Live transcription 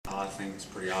think it's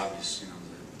pretty obvious, you know,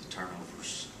 the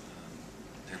turnovers,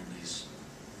 penalties,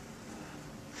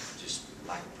 just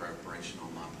lack of preparation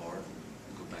on my part.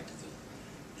 Go back to the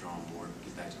drawing board,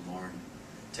 get back tomorrow and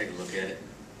take a look at it.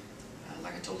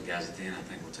 Like I told the guys at the end, I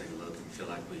think we'll take a look and feel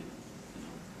like we, you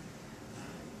know,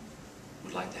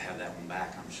 would like to have that one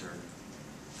back, I'm sure.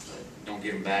 But don't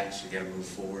give them back, so you got to move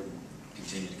forward and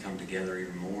continue to come together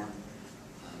even more.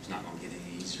 It's not going to get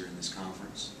any easier in this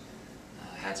conference.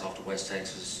 Hats off to West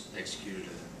Texas, executed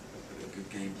a good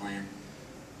game plan.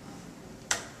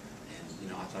 And, you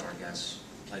know, I thought our guys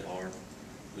played hard.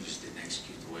 We just didn't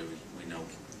execute the way we know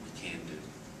we can do.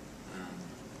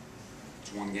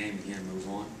 It's one game, again, move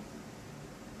on.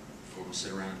 Before we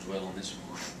sit around and dwell on this one,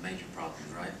 we'll have major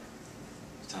problems, right?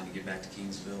 It's time to get back to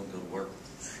Kingsville and go to work.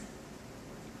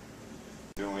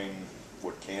 Doing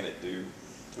what can it do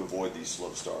to avoid these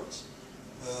slow starts?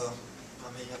 Well,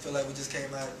 I mean, I feel like we just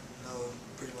came out, you know,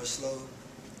 pretty much slow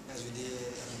as we did.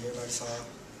 I mean, everybody saw.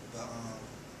 But I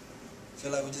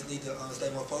feel like we just need to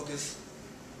stay more focused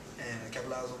and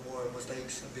capitalize on more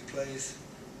mistakes and big plays.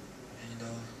 And, you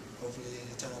know, hopefully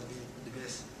it turn out to be the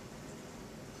best.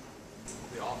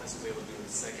 The offense was able to do in the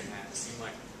second half. It seemed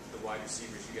like the wide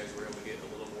receivers, you guys were able to get a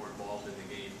little more involved in the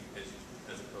game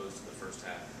as opposed to the first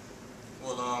half.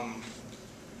 Well,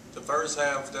 the first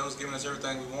half, that was giving us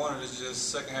everything we wanted. It's just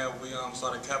second half, we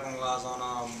started capitalizing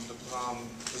on the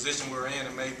position we were in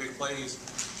and made big plays.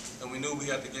 And we knew we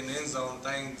had to get in the end zone.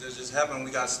 Things that just happened,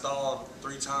 we got stalled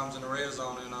 3 times in the red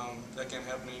zone, and that can't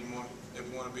happen anymore if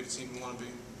we want to be the team we want to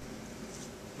be.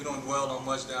 We don't dwell on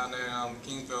much down there in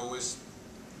Kingsville.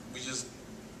 We just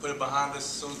put it behind us.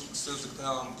 As soon as the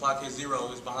clock hits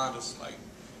 0, it's behind us. Like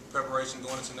preparation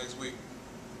going into next week.